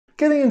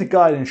Getting into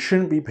guiding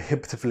shouldn't be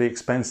prohibitively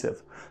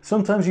expensive.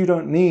 Sometimes you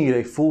don't need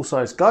a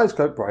full-size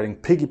Guidescope riding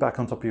piggyback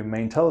on top of your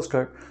main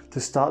telescope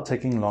to start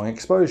taking long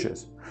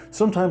exposures.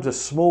 Sometimes a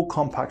small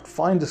compact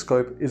finder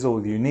scope is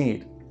all you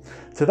need.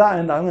 To that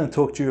end, I'm going to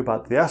talk to you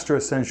about the Astro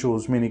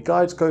Essentials mini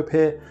Guidescope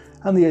here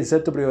and the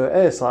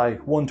ZWO ASI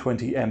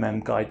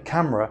 120mm guide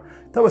camera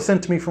that was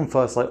sent to me from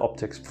First Light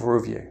Optics for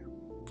review.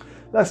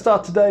 Let's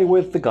start today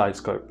with the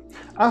Guidescope.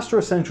 Astro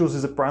Essentials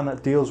is a brand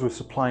that deals with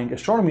supplying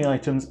astronomy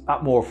items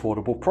at more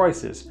affordable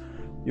prices.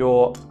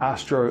 Your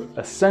Astro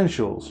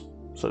Essentials,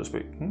 so to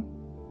speak.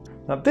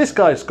 Now this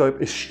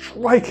Guidescope is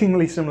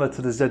strikingly similar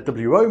to the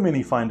ZWO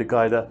mini finder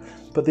guider,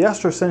 but the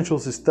Astro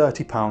Essentials is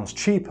 £30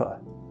 cheaper.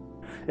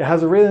 It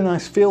has a really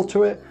nice feel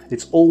to it,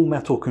 it's all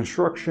metal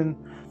construction,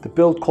 the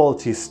build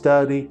quality is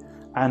sturdy,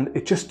 and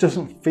it just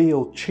doesn't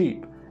feel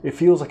cheap. It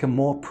feels like a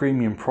more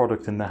premium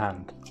product in the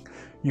hand.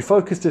 You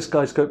focus this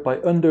Guidescope by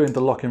undoing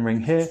the locking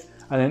ring here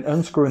and then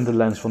unscrewing the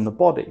lens from the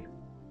body.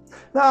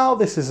 Now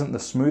this isn't the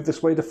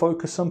smoothest way to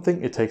focus something,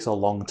 it takes a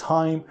long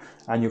time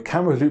and your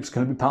camera loop's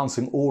going to be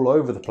bouncing all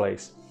over the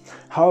place.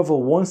 However,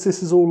 once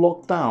this is all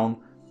locked down,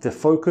 the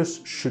focus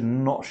should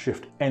not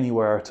shift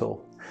anywhere at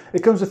all.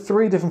 It comes with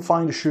 3 different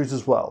finder shoes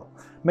as well,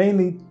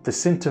 mainly the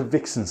Sinter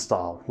Vixen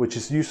style, which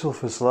is useful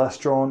for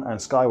Celestron and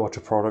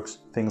Skywatcher products,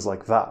 things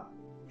like that.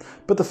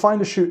 But the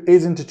finder shoe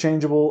is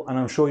interchangeable and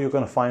I'm sure you're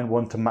going to find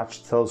one to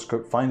match the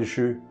telescope finder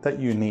shoe that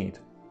you need.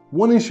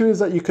 One issue is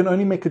that you can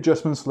only make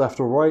adjustments left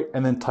or right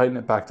and then tighten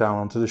it back down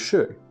onto the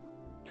shoe.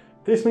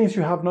 This means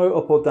you have no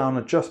up or down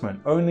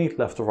adjustment, only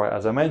left or right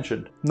as I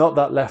mentioned. Not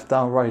that left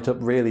down right up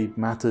really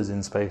matters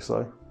in space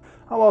though.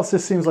 And whilst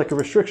this seems like a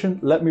restriction,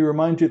 let me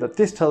remind you that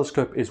this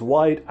telescope is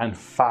wide and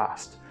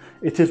fast.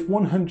 It is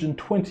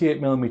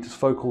 128mm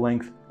focal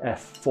length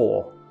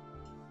f4.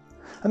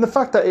 And the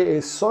fact that it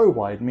is so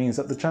wide means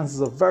that the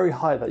chances are very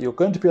high that you're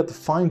going to be able to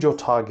find your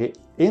target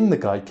in the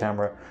guide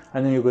camera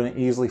and then you're going to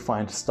easily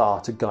find a star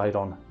to guide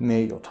on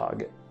near your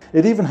target.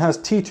 It even has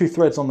T2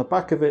 threads on the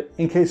back of it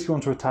in case you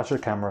want to attach a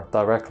camera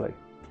directly.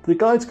 The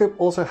Guidescope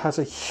also has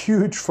a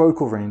huge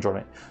focal range on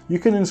it. You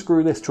can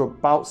unscrew this to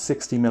about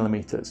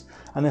 60mm,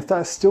 and if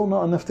that's still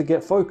not enough to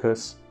get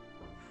focus,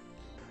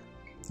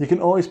 you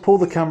can always pull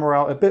the camera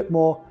out a bit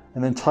more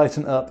and then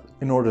tighten up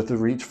in order to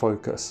reach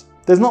focus.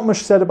 There's not much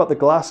said about the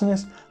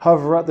glassiness,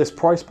 however at this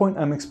price point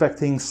I'm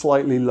expecting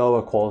slightly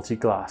lower quality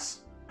glass.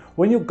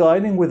 When you're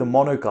guiding with a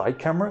mono guide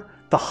camera,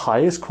 the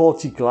highest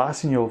quality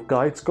glass in your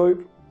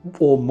Guidescope,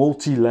 or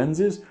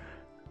multi-lenses,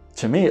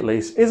 to me at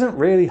least, isn't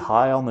really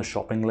high on the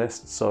shopping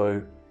list,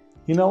 so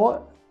you know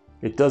what?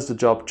 It does the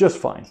job just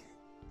fine.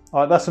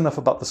 Alright, that's enough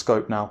about the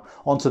scope now,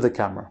 onto the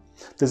camera.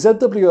 The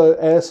ZWO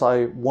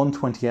ASI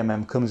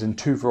 120mm comes in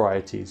 2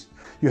 varieties.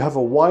 You have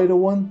a wider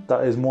one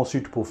that is more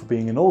suitable for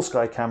being an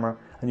all-sky camera,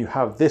 and you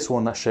have this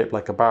one that's shaped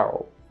like a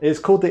barrel. It is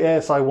called the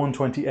ASI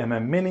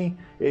 120mm Mini.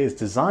 It is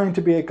designed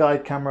to be a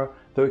guide camera,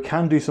 though it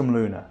can do some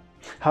lunar.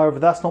 However,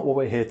 that's not what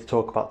we're here to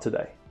talk about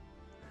today.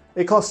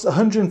 It costs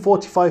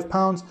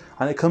 £145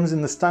 and it comes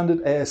in the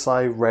standard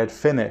ASI red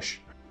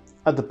finish.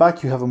 At the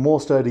back you have a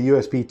more sturdy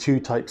USB 2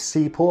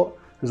 Type-C port,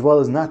 as well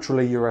as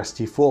naturally your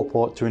ST4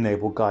 port to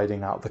enable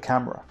guiding out the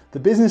camera. The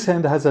business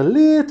end has a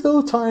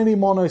little tiny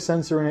mono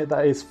sensor in it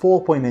that is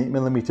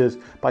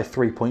 4.8mm by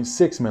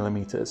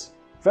 3.6mm.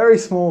 Very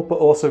small but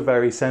also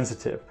very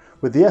sensitive.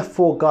 With the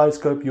f4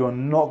 Guidescope you are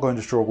not going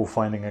to struggle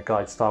finding a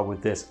guide star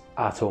with this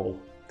at all.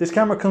 This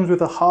camera comes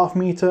with a 0.5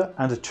 meter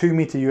and a 2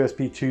 meter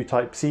USB 2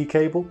 Type-C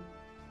cable,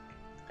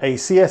 a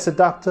CS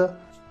adapter,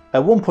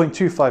 a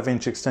 1.25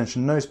 inch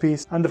extension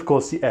nosepiece, and of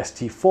course the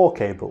ST4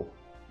 cable.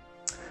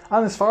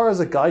 And as far as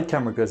a guide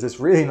camera goes, there's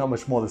really not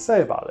much more to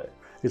say about it.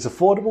 It's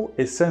affordable,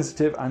 it's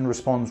sensitive, and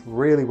responds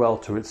really well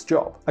to its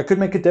job. I could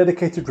make a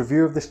dedicated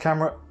review of this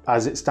camera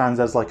as it stands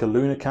as like a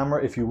lunar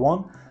camera if you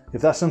want.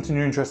 If that's something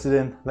you're interested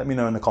in, let me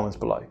know in the comments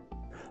below.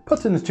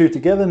 Putting the two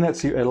together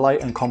nets you a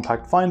light and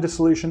compact finder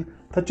solution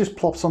that just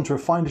plops onto a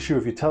finder shoe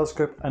of your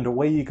telescope and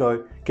away you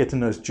go, getting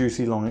those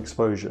juicy long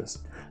exposures.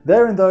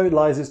 Therein though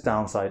lies its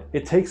downside,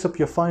 it takes up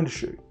your finder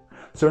shoe.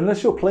 So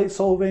unless you're plate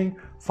solving,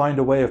 find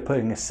a way of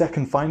putting a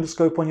second finder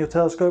scope on your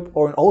telescope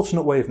or an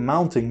alternate way of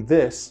mounting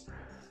this,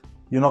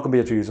 you're not going to be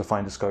able to use a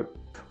finder scope.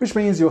 Which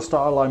means your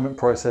star alignment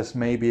process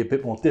may be a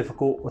bit more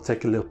difficult or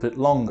take a little bit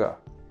longer.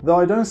 Though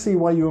I don't see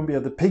why you won't be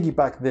able to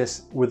piggyback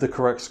this with the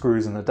correct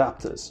screws and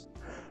adapters.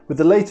 With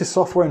the latest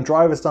software and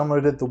drivers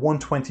downloaded, the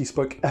 120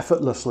 spoke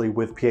effortlessly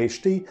with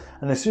PhD,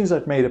 and as soon as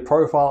I'd made a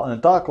profile and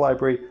a dark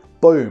library,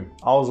 boom,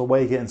 I was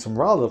away getting some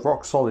rather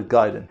rock solid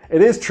guiding.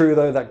 It is true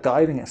though that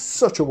guiding at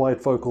such a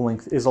wide focal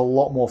length is a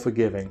lot more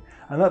forgiving,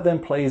 and that then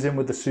plays in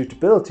with the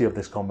suitability of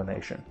this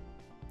combination.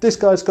 This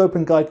Guidescope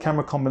and guide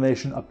camera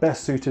combination are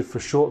best suited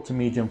for short to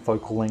medium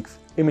focal length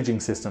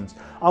imaging systems.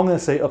 I'm going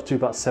to say up to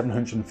about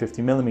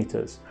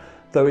 750mm.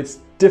 Though it's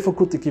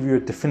difficult to give you a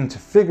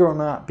definitive figure on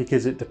that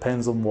because it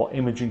depends on what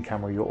imaging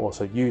camera you're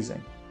also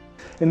using.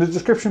 In the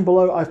description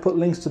below I've put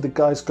links to the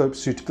Guidescope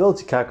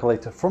suitability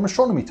calculator from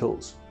Astronomy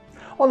tools.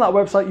 On that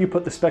website, you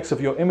put the specs of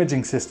your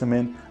imaging system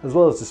in, as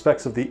well as the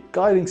specs of the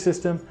guiding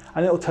system,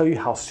 and it will tell you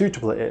how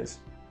suitable it is.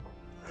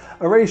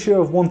 A ratio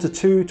of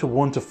 1:2 to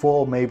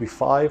 1:4, maybe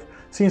 5,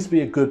 seems to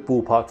be a good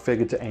ballpark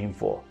figure to aim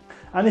for.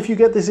 And if you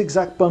get this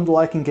exact bundle,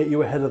 I can get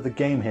you ahead of the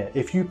game here.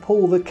 If you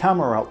pull the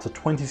camera out to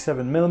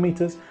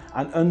 27mm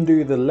and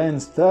undo the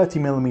lens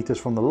 30mm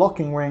from the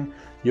locking ring,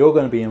 you're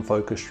going to be in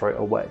focus straight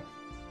away.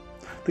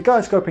 The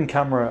Guidescope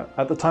camera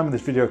at the time of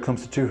this video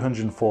comes to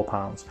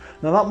 £204.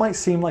 Now that might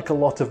seem like a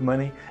lot of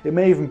money, it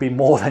may even be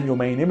more than your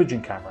main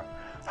imaging camera.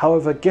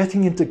 However,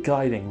 getting into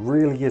guiding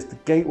really is the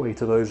gateway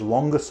to those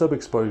longer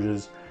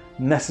sub-exposures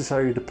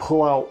necessary to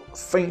pull out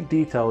faint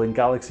detail in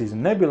galaxies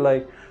and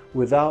nebulae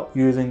without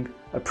using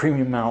a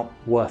premium mount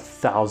worth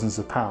thousands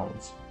of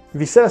pounds. If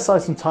you set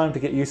aside some time to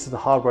get used to the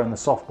hardware and the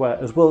software,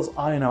 as well as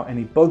iron out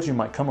any bugs you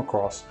might come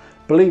across,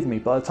 believe me,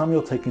 by the time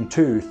you're taking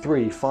 2,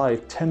 3,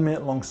 5,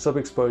 10-minute long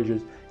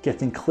sub-exposures,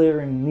 getting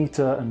clearer,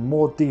 neater and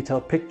more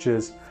detailed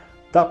pictures,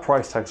 that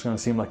price tag is going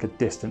to seem like a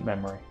distant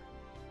memory.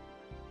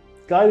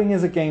 Guiding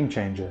is a game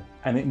changer,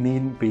 and it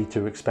needn't be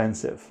too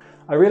expensive.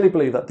 I really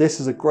believe that this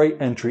is a great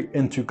entry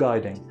into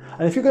guiding,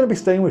 and if you're going to be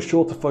staying with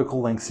shorter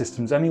focal length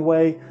systems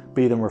anyway,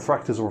 be them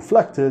refractors or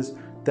reflectors,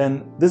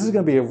 then this is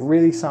going to be a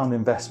really sound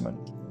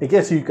investment. It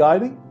gets you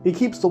guiding, it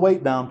keeps the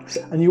weight down,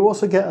 and you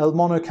also get a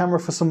mono camera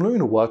for some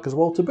lunar work as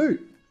well to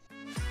boot.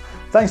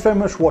 Thanks very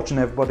much for watching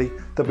everybody.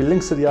 There'll be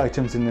links to the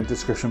items in the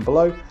description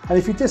below, and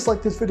if you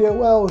disliked this video,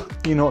 well,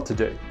 you know what to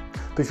do.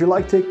 But if you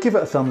liked it, give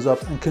it a thumbs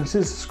up and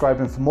consider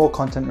subscribing for more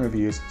content and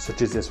reviews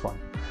such as this one.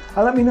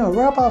 And let me know,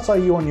 whereabouts are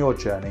you on your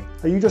journey?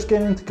 Are you just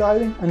getting into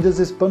guiding, and does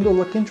this bundle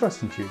look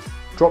interesting to you?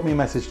 Drop me a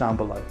message down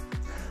below.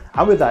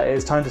 And with that, it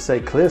is time to say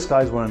clear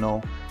skies one and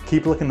all,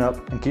 keep looking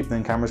up and keep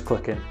them cameras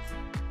clicking.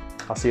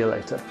 I'll see you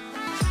later.